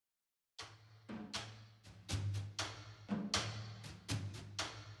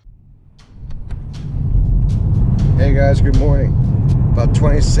Hey guys, good morning. About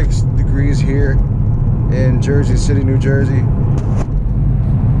 26 degrees here in Jersey City, New Jersey.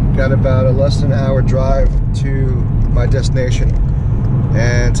 Got about a less than an hour drive to my destination.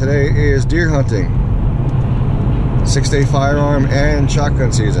 And today is deer hunting. 6-day firearm and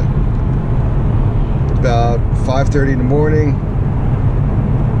shotgun season. It's about 5:30 in the morning.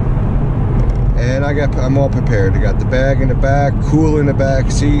 And I'm all prepared. I got the bag in the back, cooler in the back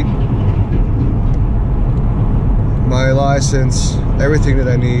seat, my license, everything that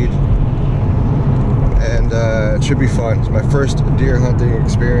I need, and it should be fun. It's my first deer hunting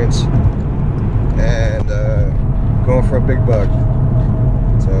experience, and going for a big buck.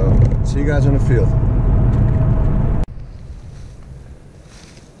 So, see you guys on the field.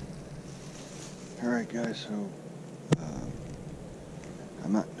 Alright guys, so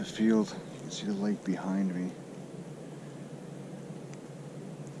I'm out in the field. You can see the lake behind me.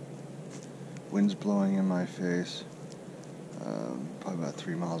 Wind's blowing in my face. Probably about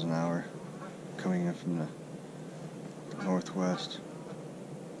 3 miles an hour, coming in from the northwest.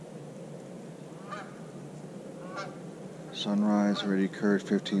 Sunrise already occurred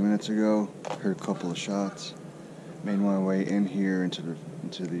 15 minutes ago. Heard a couple of shots. Made my way in here into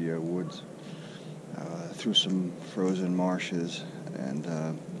the woods, through some frozen marshes, and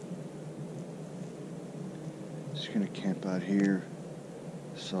just gonna camp out here.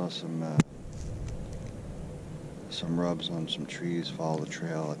 Saw some rubs on some trees, follow the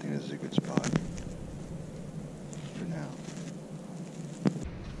trail. I think this is a good spot for now.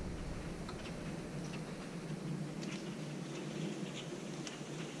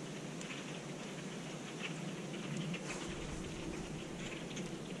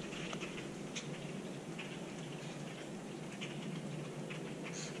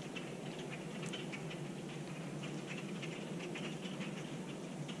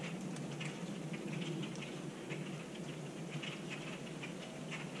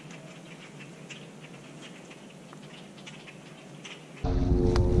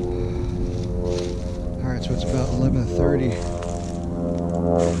 So it's about 11:30,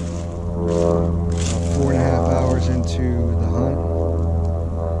 about 4.5 hours into the hunt,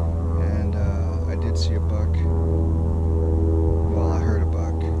 and I did see a buck. Well, I heard a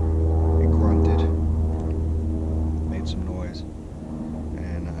buck. It grunted, made some noise,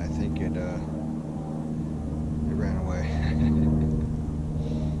 and I think it ran away.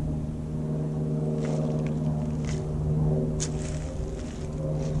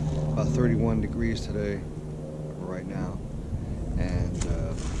 About 31 degrees today right now, and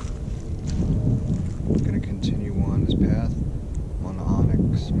I'm going to continue on this path. I'm on the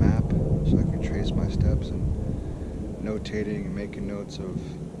Onyx map so I can trace my steps, and notating and making notes of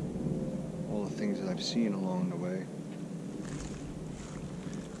all the things that I've seen along the way.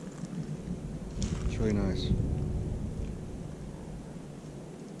 It's really nice.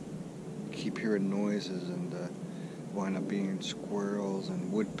 Keep hearing noises and wind up being squirrels and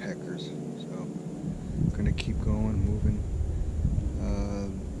woodpeckers. So I'm gonna keep going, moving.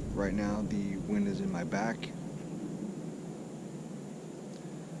 Right now the wind is in my back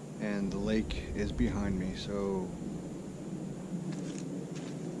and the lake is behind me, so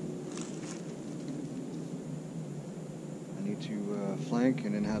I need to flank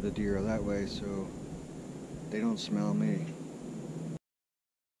and then have the deer that way so they don't smell me.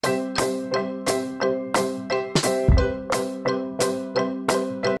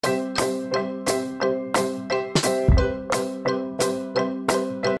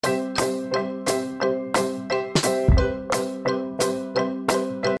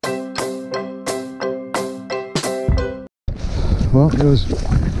 Well, it was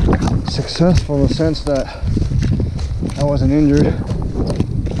successful in the sense that I wasn't injured.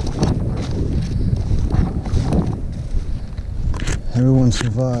 Everyone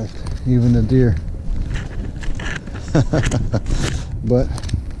survived, even the deer. But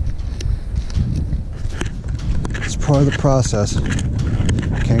it's part of the process.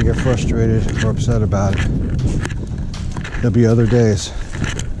 Can't get frustrated or upset about it. There'll be other days.